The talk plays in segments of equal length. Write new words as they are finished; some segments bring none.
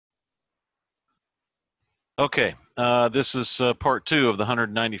Okay, this is part two of the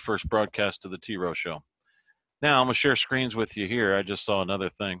 191st broadcast of the T-Row Show. Now, I'm going to share screens with you here. I just saw another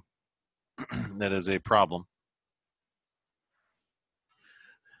thing that is a problem.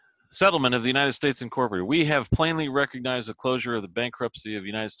 Settlement of the United States Incorporated. We have plainly recognized the closure of the bankruptcy of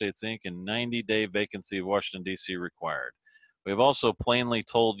United States Inc. and 90-day vacancy of Washington, D.C. required. We have also plainly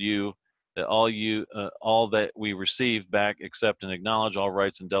told you that all that we received back accept and acknowledge all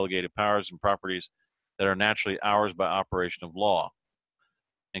rights and delegated powers and properties that are naturally ours by operation of law,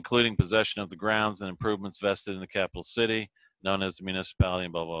 including possession of the grounds and improvements vested in the capital city, known as the municipality,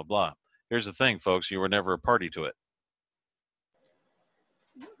 and blah, blah, blah. Here's the thing, folks. You were never a party to it.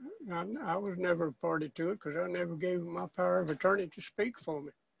 I was never a party to it because I never gave him my power of attorney to speak for me.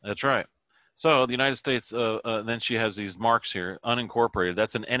 That's right. So the United States, then she has these marks here, unincorporated.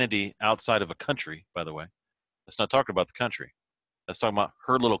 That's an entity outside of a country, by the way. That's not talking about the country. That's talking about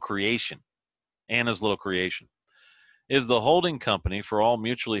her little creation, Anna's little creation. Is the holding company for all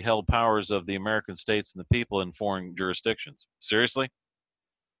mutually held powers of the American states and the people in foreign jurisdictions. Seriously?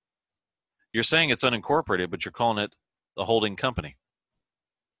 You're saying it's unincorporated, but you're calling it the holding company.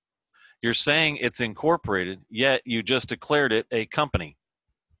 You're saying it's incorporated, yet you just declared it a company.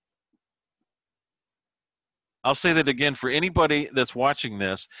 I'll say that again for anybody that's watching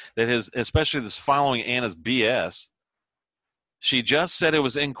this, that has, especially this following Anna's BS. She just said it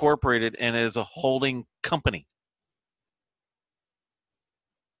was incorporated and is a holding company.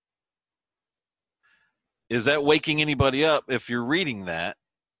 Is that waking anybody up if you're reading that,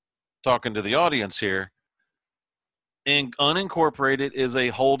 talking to the audience here? And unincorporated is a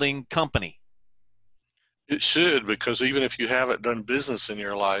holding company. It should, because even if you haven't done business in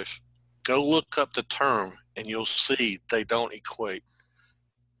your life, go look up the term and you'll see they don't equate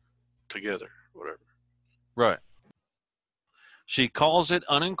together, whatever. Right. She calls it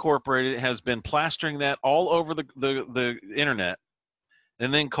unincorporated, has been plastering that all over the internet,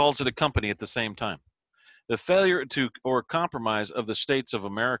 and then calls it a company at the same time. The failure to or compromise of the States of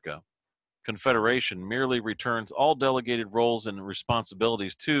America Confederation merely returns all delegated roles and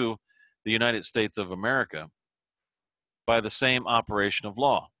responsibilities to the United States of America by the same operation of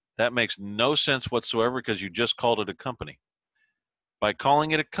law. That makes no sense whatsoever because you just called it a company. By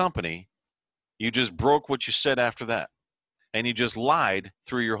calling it a company, you just broke what you said after that, and you just lied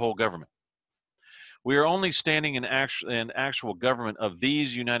through your whole government. We are only standing in actual government of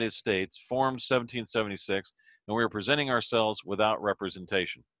these United States, formed 1776, and we are presenting ourselves without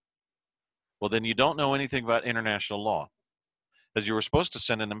representation. Well, then you don't know anything about international law, because you were supposed to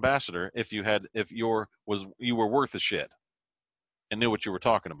send an ambassador if you were worth a shit and knew what you were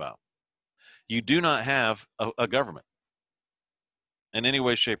talking about. You do not have a government in any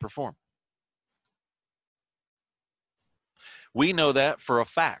way, shape, or form. We know that for a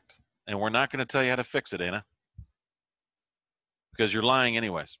fact, and we're not going to tell you how to fix it, Anna, because you're lying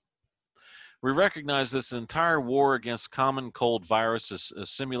anyways. We recognize this entire war against common cold virus is a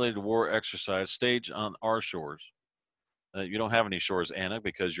simulated war exercise staged on our shores. You don't have any shores, Anna,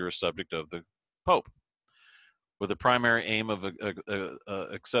 because you're a subject of the Pope, with the primary aim of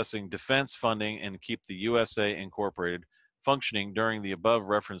accessing defense funding and keep the USA Incorporated functioning during the above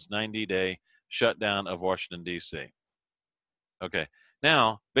referenced 90-day shutdown of Washington, D.C. Okay,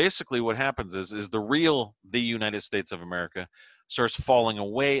 now, basically what happens is the United States of America starts falling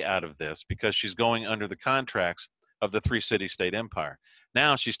away out of this because she's going under the contracts of the three city-state empire.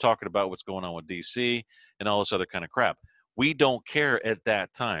 Now she's talking about what's going on with D.C. and all this other kind of crap. We don't care at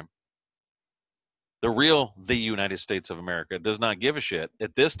that time. The United States of America does not give a shit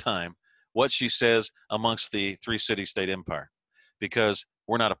at this time what she says amongst the three city-state empire, because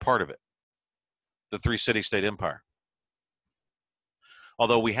we're not a part of it, the three city-state empire.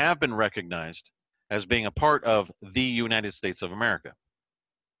 Although we have been recognized as being a part of the United States of America.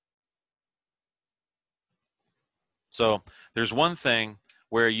 So there's one thing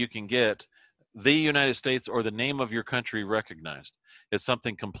where you can get the United States or the name of your country recognized. It's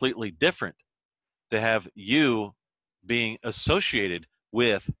something completely different to have you being associated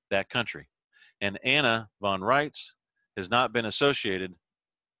with that country. And Anna von Reitz has not been associated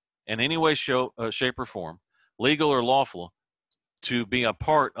in any way, shape, or form, legal or lawful, to be a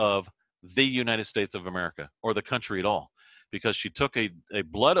part of the United States of America or the country at all, because she took a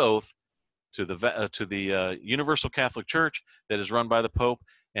blood oath to the Universal Catholic Church that is run by the Pope,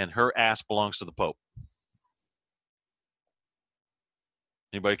 and her ass belongs to the Pope.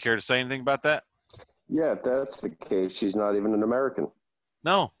 Anybody care to say anything about that? Yeah, if that's the case, she's not even an American.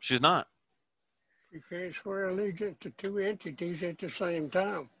 No, she's not. She can't swear allegiance to two entities at the same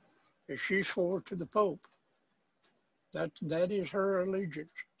time. If she swore to the Pope, that is her allegiance,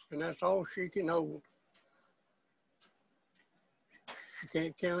 and that's all she can hold. She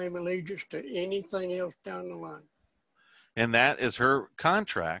can't claim allegiance to anything else down the line. And that is her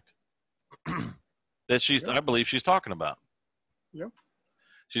contract that she's, Yep. I believe she's talking about. Yep.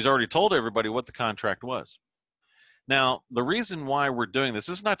 She's already told everybody what the contract was. Now, the reason why we're doing this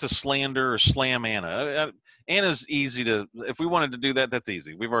is not to slander or slam Anna. Anna's easy to, if we wanted to do that, that's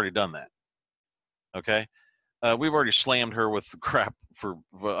easy. We've already done that. Okay? We've already slammed her with crap for,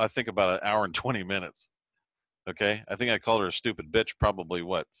 I think, about an hour and 20 minutes. Okay? I think I called her a stupid bitch probably,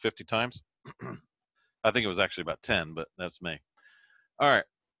 50 times? I think it was actually about 10, but that's me. All right.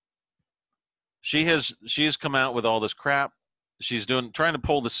 She has come out with all this crap. She's trying to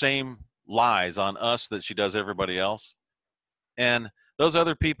pull the same lies on us that she does everybody else. And those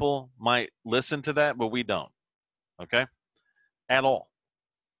other people might listen to that, but we don't. Okay? At all.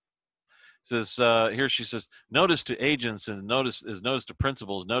 Says here she says, notice to agents and notice to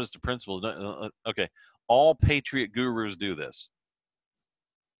principals, notice to principals. Okay. All Patriot gurus do this.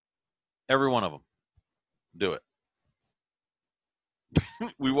 Every one of them do it.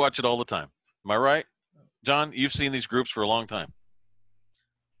 We watch it all the time. Am I right? John, you've seen these groups for a long time.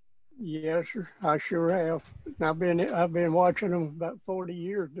 Yes, sir. I sure have. And I've been watching them about 40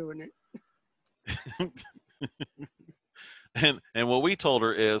 years doing it. And what we told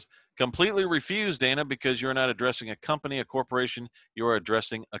her is completely refuse, Dana, because you're not addressing a company, a corporation. You're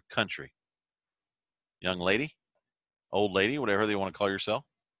addressing a country. Young lady, old lady, whatever you want to call yourself,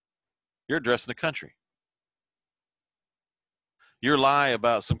 you're addressing a country. Your lie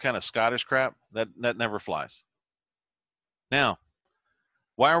about some kind of Scottish crap, that never flies. Now,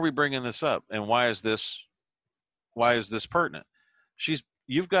 why are we bringing this up, and why is this pertinent?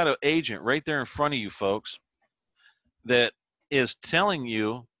 You've got an agent right there in front of you, folks, that is telling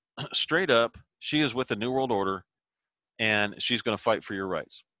you straight up she is with the New World Order, and she's going to fight for your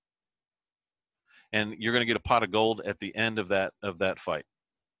rights. And you're going to get a pot of gold at the end of that fight.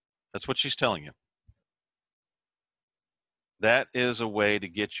 That's what she's telling you. That is a way to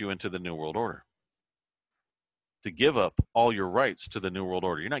get you into the New World Order. To give up all your rights to the New World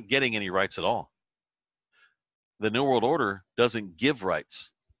Order. You're not getting any rights at all. The New World Order doesn't give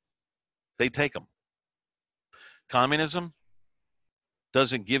rights. They take them. Communism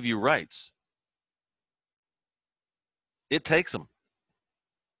doesn't give you rights. It takes them.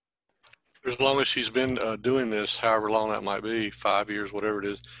 As long as she's been doing this, however long that might be, 5 years, whatever it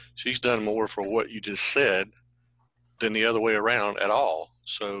is, she's done more for what you just said than the other way around at all.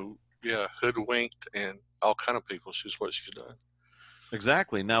 So, yeah, hoodwinked and all kind of people. She's what she's done.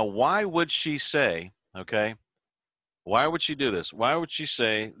 Exactly. Now, why would she say, okay, why would she do this? Why would she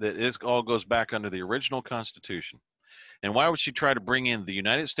say that it all goes back under the original Constitution? And why would she try to bring in the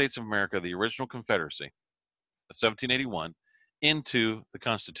United States of America, the original Confederacy of 1781, into the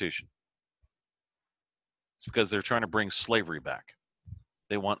Constitution? It's because they're trying to bring slavery back.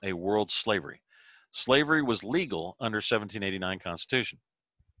 They want a world slavery. Slavery was legal under 1789 Constitution.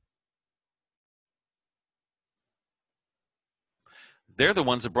 They're the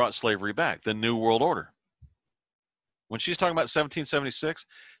ones that brought slavery back, the New World Order. When she's talking about 1776,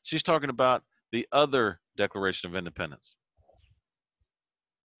 she's talking about the other Declaration of Independence.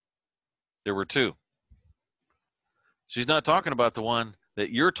 There were two. She's not talking about the one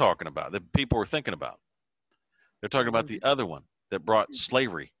that you're talking about, that people were thinking about. They're talking about the other one that brought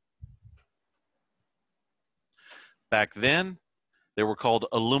slavery. Back then, they were called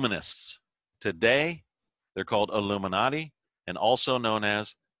Illuminists. Today, they're called Illuminati and also known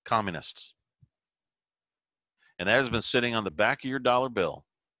as communists. And that has been sitting on the back of your dollar bill,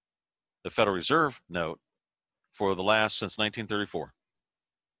 the Federal Reserve note, for the last since 1934.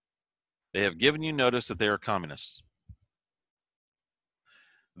 They have given you notice that they are communists.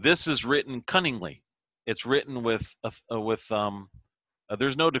 This is written cunningly. It's written with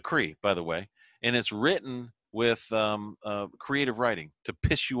there's no decree, by the way, and it's written with creative writing to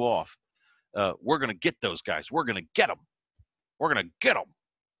piss you off. We're going to get those guys. We're going to get them. We're going to get them.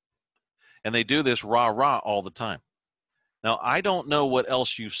 And they do this rah-rah all the time. Now, I don't know what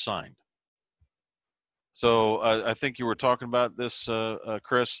else you've signed. So I think you were talking about this,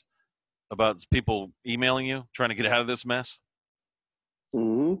 Chris, about people emailing you, trying to get out of this mess.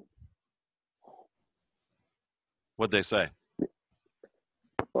 Mm-hmm. What'd they say?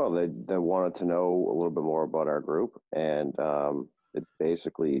 Well, they wanted to know a little bit more about our group, and it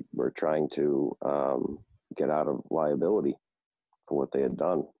basically we're trying to get out of liability for what they had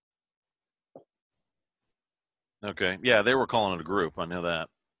done. Okay. Yeah, they were calling it a group. I know that.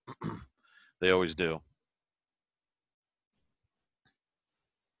 They always do.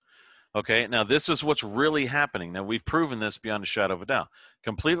 Okay, now this is what's really happening. Now, we've proven this beyond a shadow of a doubt.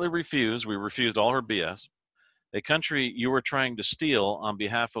 Completely refused. We refused all her BS. a country you were trying to steal on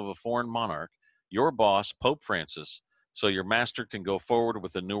behalf of a foreign monarch, your boss, Pope Francis, so your master can go forward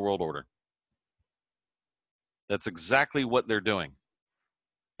with the New World Order. That's exactly what they're doing.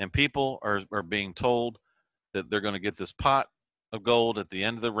 And people are being told that they're going to get this pot of gold at the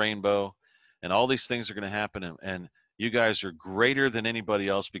end of the rainbow, and all these things are going to happen. And you guys are greater than anybody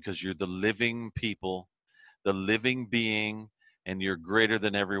else because you're the living people, the living being, and you're greater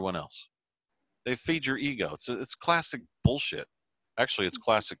than everyone else. They feed your ego. It's classic bullshit. Actually, it's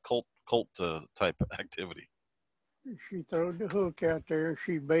classic cult type activity. She throwed the hook out there and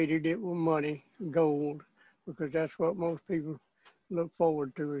she baited it with money, gold, because that's what most people look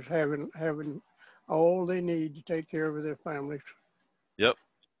forward to, is having all they need to take care of their families. Yep.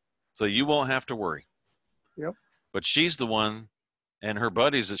 So you won't have to worry. Yep. But she's the one, and her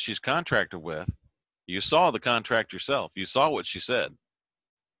buddies that she's contracted with, you saw the contract yourself. You saw what she said.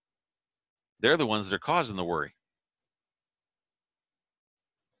 They're the ones that are causing the worry.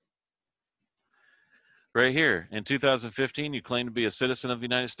 Right here, in 2015, you claimed to be a citizen of the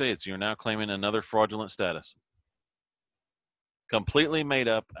United States. You're now claiming another fraudulent status. Completely made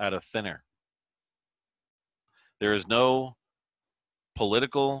up out of thin air. There is no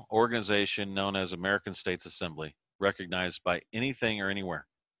political organization known as American States Assembly recognized by anything or anywhere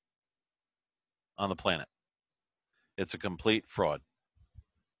on the planet. It's a complete fraud.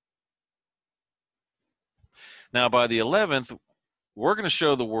 Now, by the 11th, we're going to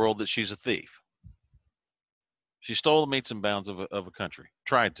show the world that she's a thief. She stole the metes and bounds of a country,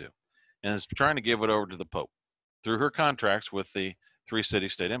 tried to, and is trying to give it over to the Pope through her contracts with the three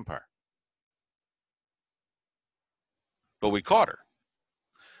city-state empire. But we caught her.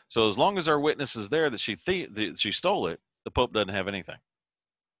 So as long as our witness is there that she stole it, the Pope doesn't have anything.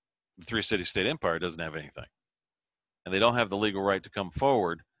 The three city-state empire doesn't have anything. And they don't have the legal right to come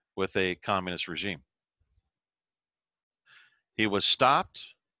forward with a communist regime. He was stopped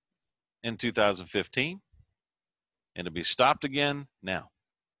in 2015, and to be stopped again now.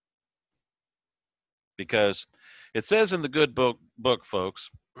 Because it says in the good book folks,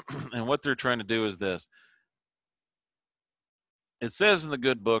 and what they're trying to do is this. It says in the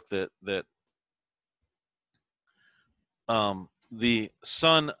good book that the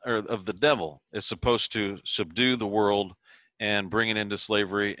son of the devil is supposed to subdue the world and bring it into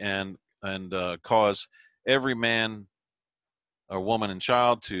slavery and cause every man or woman and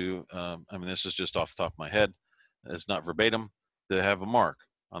child to, I mean, this is just off the top of my head, it's not verbatim, to have a mark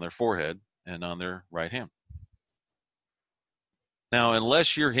on their forehead and on their right hand. Now,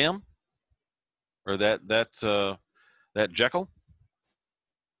 unless you're him or that Jekyll,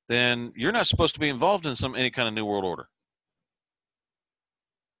 then you're not supposed to be involved in any kind of New World Order.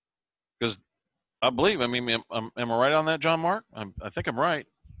 Because I believe, I mean, am I right on that, John Mark? I think I'm right.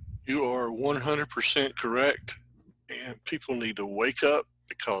 You are 100% correct, and people need to wake up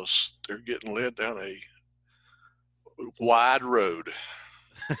because they're getting led down a wide road.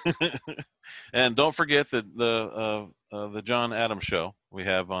 And don't forget that the John Adams show we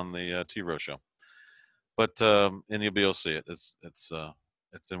have on the T-Row show. But and you'll be able to see it.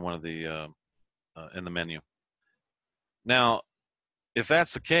 It's in one of the in the menu. Now, if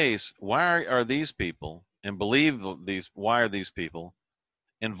that's the case, why are these people, and why are these people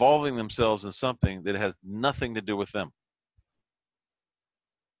involving themselves in something that has nothing to do with them?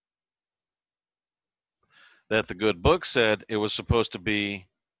 That the good book said it was supposed to be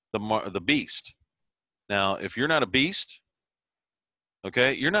the beast. Now, if you're not a beast,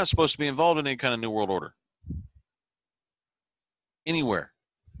 okay, you're not supposed to be involved in any kind of New World Order. Anywhere.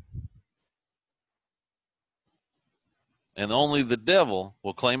 And only the devil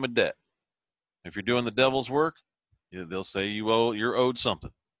will claim a debt. If you're doing the devil's work, they'll say you're owed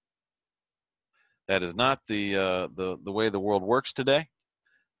something. That is not the way the world works today.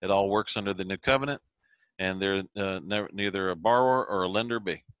 It all works under the new covenant, and they're neither a borrower or a lender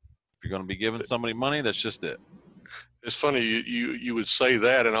be. If you're going to be giving somebody money, that's just it. It's funny you would say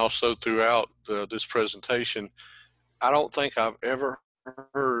that, and also throughout this presentation, I don't think I've ever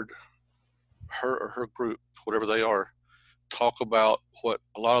heard her or her group, whatever they are, talk about what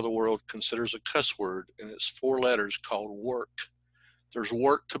a lot of the world considers a cuss word, and it's 4 letters called work. There's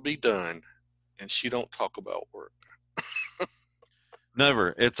work to be done, and she don't talk about work.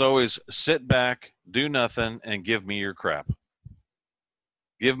 Never. It's always sit back, do nothing, and give me your crap.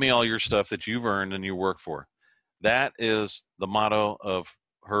 Give me all your stuff that you've earned and you work for. That is the motto of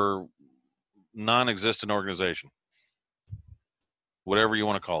her non-existent organization. Whatever you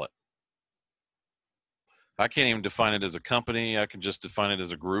want to call it. I can't even define it as a company. I can just define it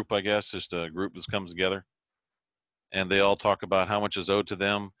as a group, I guess. Just a group that comes together. and they all talk about how much is owed to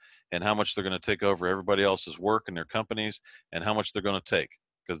them and how much they're going to take over everybody else's work and their companies and how much they're going to take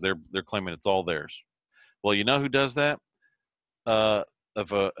because they're claiming it's all theirs. Well, you know who does that? Of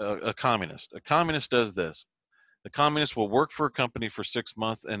a communist. A communist does this. The communist will work for a company for 6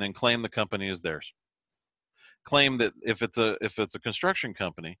 months and then claim the company is theirs. Claim that if it's a construction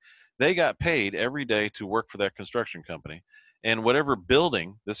company, they got paid every day to work for that construction company, and whatever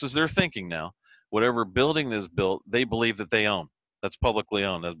building, this is their thinking now, whatever building is built, they believe that they own. That's publicly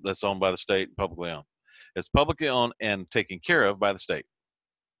owned. That's owned by the state, publicly owned. It's publicly owned and taken care of by the state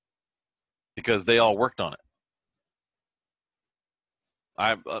because they all worked on it.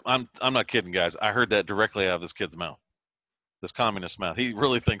 I'm not kidding, guys. I heard that directly out of this kid's mouth, this communist's mouth. He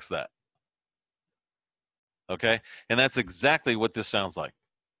really thinks that. Okay, and that's exactly what this sounds like.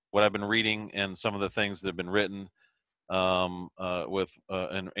 What I've been reading and some of the things that have been written with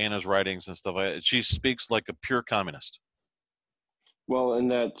in Anna's writings and stuff. She speaks like a pure communist. Well, in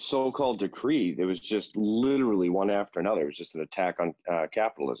that so-called decree, there was just literally one after another. It was just an attack on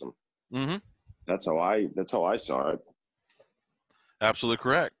capitalism. Mm-hmm. That's how I saw it. Absolutely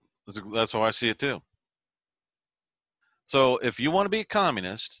correct. That's how I see it too. So if you want to be a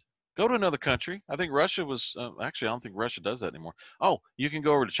communist, go to another country. I think Russia was actually. I don't think Russia does that anymore. Oh, you can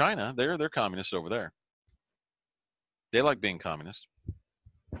go over to China. They're communists over there. They like being communist.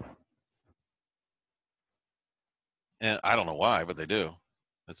 And I don't know why, but they do.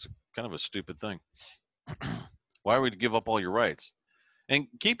 It's kind of a stupid thing. Why would you give up all your rights? And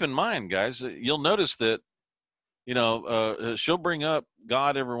keep in mind, guys, you'll notice that, she'll bring up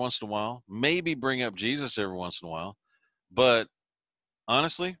God every once in a while, maybe bring up Jesus every once in a while. But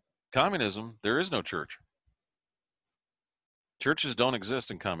honestly, communism, there is no church. Churches don't exist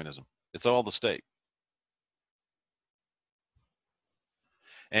in communism. It's all the state.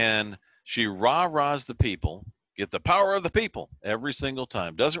 And she rah-rahs the people, get the power of the people every single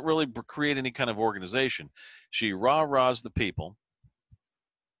time. Doesn't really create any kind of organization. She rah-rahs the people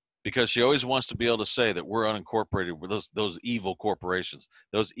because she always wants to be able to say that we're unincorporated with those evil corporations,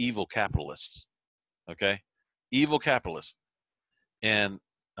 those evil capitalists. Okay? Evil capitalists. And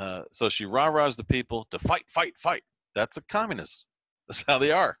so she rah-rahs the people to fight, fight, fight. That's a communist. That's how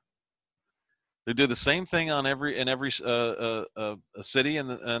they are. They do the same thing in every city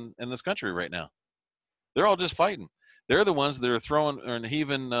in this country right now. They're all just fighting. They're the ones that are throwing and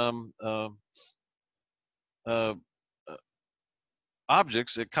heaving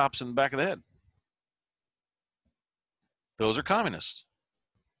objects at cops in the back of the head. Those are communists.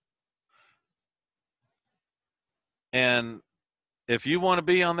 And if you want to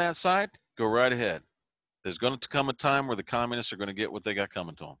be on that side, go right ahead. There's going to come a time where the communists are going to get what they got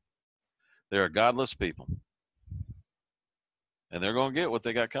coming to them. They're a godless people. And they're going to get what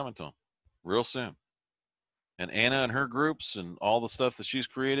they got coming to them real soon. And Anna and her groups and all the stuff that she's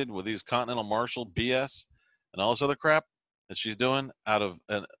created with these Continental Marshal BS and all this other crap that she's doing out of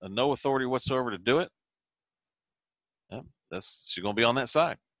no authority whatsoever to do it, she's going to be on that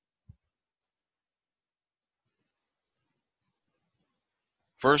side.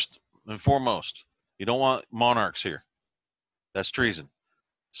 First and foremost, you don't want monarchs here. That's treason.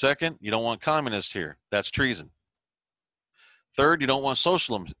 Second, you don't want communists here. That's treason. Third, you don't want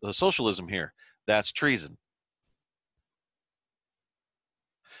socialism here. That's treason.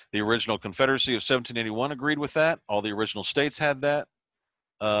 The original Confederacy of 1781 agreed with that. All the original states had that.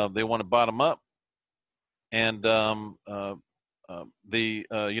 They want to bottom up. And the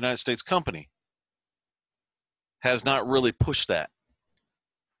United States company has not really pushed that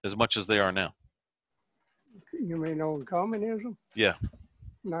as much as they are now. You mean on communism? Yeah.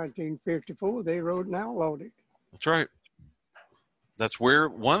 1954, they wrote and outlawed it. That's right. That's where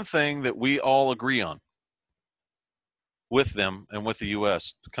one thing that we all agree on with them and with the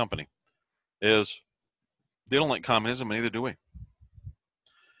U.S., the company, is they don't like communism, and neither do we.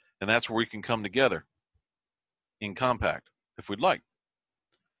 And that's where we can come together in compact, if we'd like.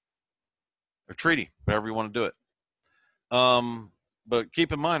 Or treaty, however you want to do it. But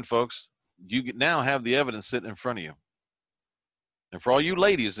keep in mind, folks, you now have the evidence sitting in front of you. And for all you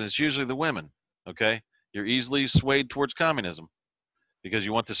ladies, it's usually the women, okay? You're easily swayed towards communism because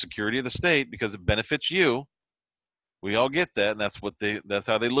you want the security of the state because it benefits you. We all get that, and that's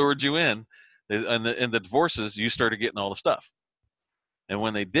how they lured you in. In the divorces, you started getting all the stuff. And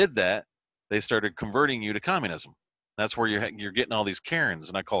when they did that, they started converting you to communism. That's where you're getting all these Karens,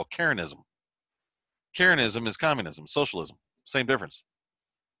 and I call it Karenism. Karenism is communism, socialism, same difference.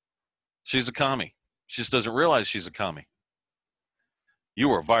 She's a commie. She just doesn't realize she's a commie. You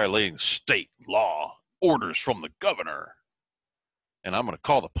are violating state law, orders from the governor. and I'm going to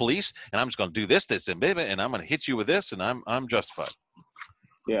call the police, and I'm just going to do this, and baby, and I'm going to hit you with this, and I'm justified.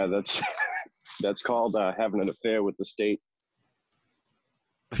 Yeah, that's called having an affair with the state.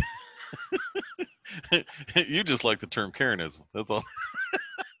 You just like the term Karenism. That's all.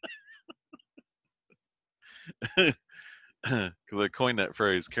 Because I coined that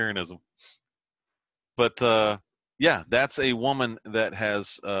phrase, Karenism. But yeah, that's a woman that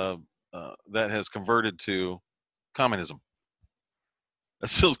has converted to communism.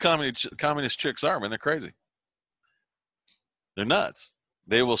 That's those communist chicks are, man. They're crazy. They're nuts.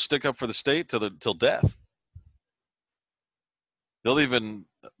 They will stick up for the state till death. They'll even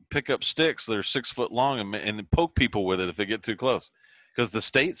pick up sticks that are 6 foot long and poke people with it if they get too close, because the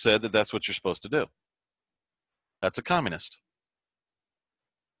state said that that's what you're supposed to do. That's a communist.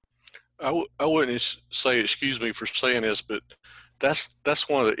 I wouldn't say, excuse me for saying this, but that's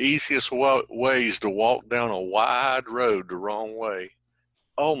one of the easiest ways to walk down a wide road the wrong way.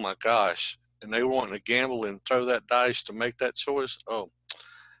 Oh my gosh. And they were wanting to gamble and throw that dice to make that choice. Oh,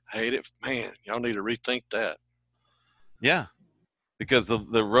 I hate it. Man, y'all need to rethink that. Yeah, because the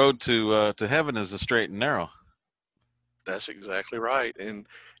road to heaven is a straight and narrow. That's exactly right. And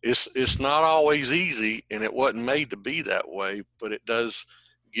it's not always easy, and it wasn't made to be that way, but it does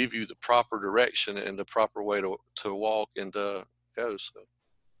give you the proper direction and the proper way to walk and to go. So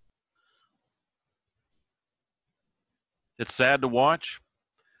It's sad to watch.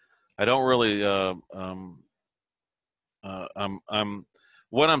 I don't really.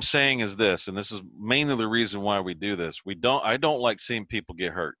 What I'm saying is this, and this is mainly the reason why we do this. I don't like seeing people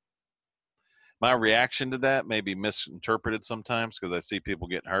get hurt. My reaction to that may be misinterpreted sometimes because I see people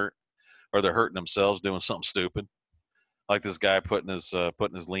getting hurt, or they're hurting themselves doing something stupid, like this guy putting his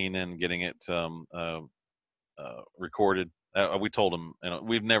lien in, getting it recorded. We told him,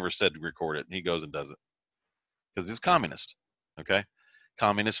 we've never said to record it, and he goes and does it because he's communist. Okay,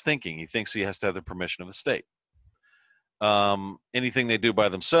 communist thinking. He thinks he has to have the permission of the state. Anything they do by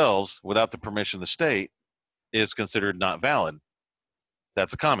themselves without the permission of the state is considered not valid.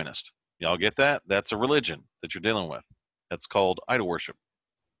 That's a communist. Y'all get that? That's a religion that you're dealing with. That's called idol worship.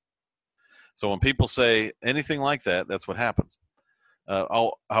 So when people say anything like that, that's what happens.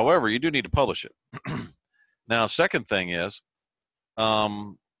 However, you do need to publish it. Now, second thing is,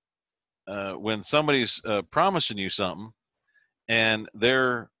 when somebody's promising you something and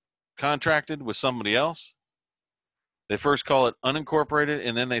they're contracted with somebody else, they first call it unincorporated,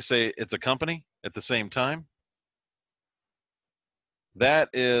 and then they say it's a company at the same time. That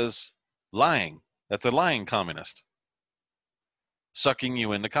is lying. That's a lying communist, sucking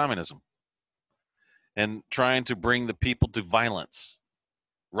you into communism and trying to bring the people to violence.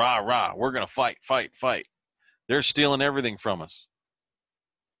 Rah, rah, we're going to fight, fight, fight. They're stealing everything from us.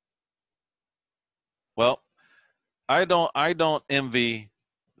 Well, I don't envy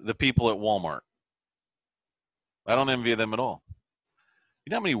the people at Walmart. I don't envy them at all. You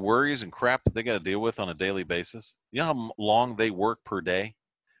know how many worries and crap that they got to deal with on a daily basis? You know how long they work per day?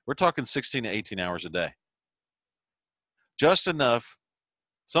 We're talking 16 to 18 hours a day. Just enough.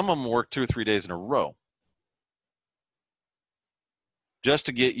 Some of them work 2 or 3 days in a row just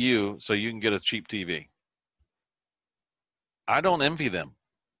to get you so you can get a cheap TV. I don't envy them.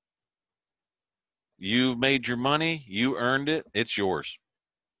 You made your money. You earned it. It's yours.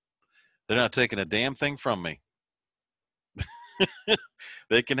 They're not taking a damn thing from me.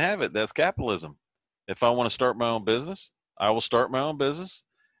 They can have it. That's capitalism. If I want to start my own business, I will start my own business,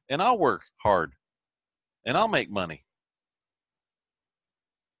 and I'll work hard, and I'll make money.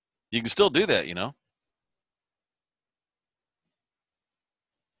 You can still do that, you know.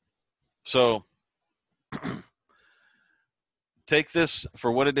 So take this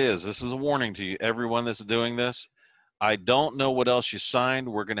for what it is. This is a warning to you, everyone that's doing this. I don't know what else you signed.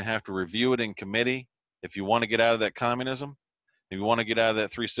 We're going to have to review it in committee. If you want to get out of that communism, if you want to get out of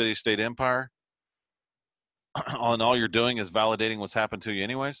that 3-city state empire, and all you're doing is validating what's happened to you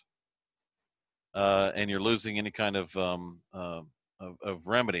anyways, and you're losing any kind of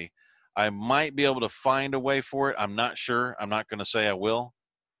remedy, I might be able to find a way for it. I'm not sure. I'm not going to say I will.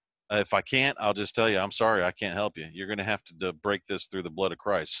 If I can't, I'll just tell you, I'm sorry, I can't help you. You're going to have to break this through the blood of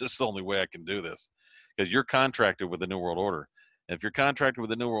Christ. This is the only way I can do this, because you're contracted with the New World Order. And if you're contracted with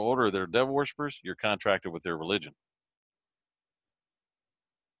the New World Order, they're devil worshippers, you're contracted with their religion.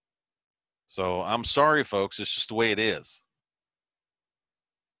 So I'm sorry, folks. It's just the way it is.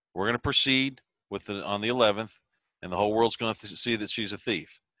 We're going to proceed on the 11th, and the whole world's going to see that she's a thief.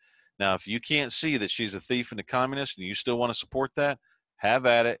 Now, if you can't see that she's a thief and a communist and you still want to support that, have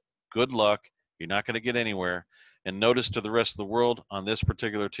at it. Good luck. You're not going to get anywhere. And notice to the rest of the world on this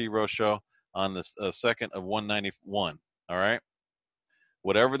particular T-Row show on the 2nd of 191. All right?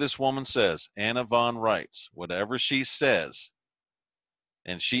 Whatever this woman says, Anna Von writes, whatever she says,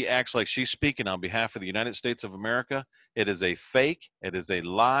 and she acts like she's speaking on behalf of the United States of America, it is a fake, it is a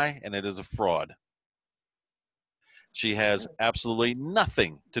lie, and it is a fraud. She has absolutely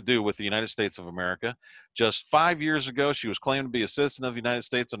nothing to do with the United States of America. Just 5 years ago, she was claiming to be a citizen of the United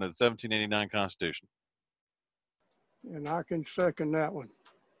States under the 1789 Constitution. And I can second that one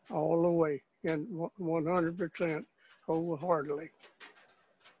all the way and 100% wholeheartedly.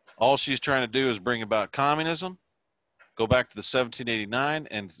 All she's trying to do is bring about communism, go back to the 1789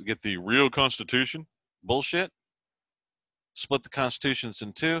 and get the real Constitution. Bullshit. Split the constitutions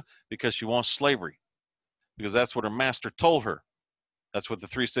in two because she wants slavery. Because that's what her master told her. That's what the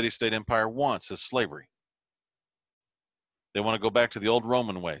three city-state empire wants, is slavery. They want to go back to the old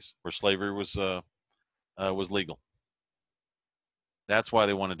Roman ways where slavery was legal. That's why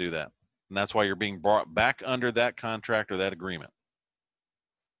they want to do that. And that's why you're being brought back under that contract or that agreement.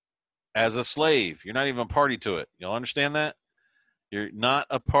 As a slave, you're not even a party to it. Y'all understand that? You're not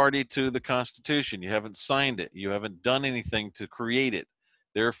a party to the Constitution. You haven't signed it. You haven't done anything to create it.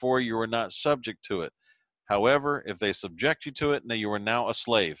 Therefore, you are not subject to it. However, if they subject you to it, now you are now a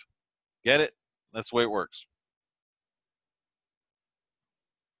slave. Get it? That's the way it works.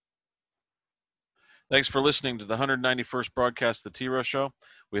 Thanks for listening to the 191st broadcast of the T-Row Show.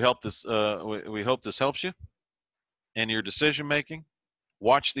 We hope this helps you in your decision making.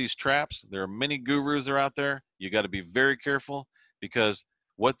 Watch these traps. There are many gurus that are out there. You got to be very careful because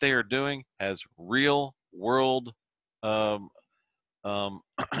what they are doing has real world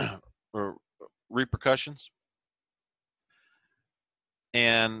repercussions.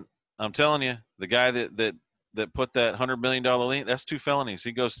 And I'm telling you, the guy that put that $100 million lien, that's 2 felonies.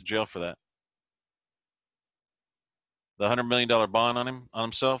 He goes to jail for that. The $100 million bond on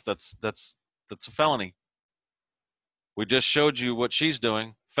himself, that's a felony. We just showed you what she's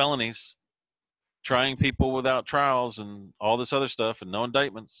doing, felonies, trying people without trials and all this other stuff and no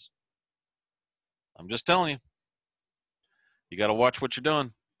indictments. I'm just telling you. You got to watch what you're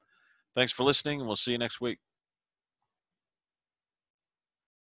doing. Thanks for listening, and we'll see you next week.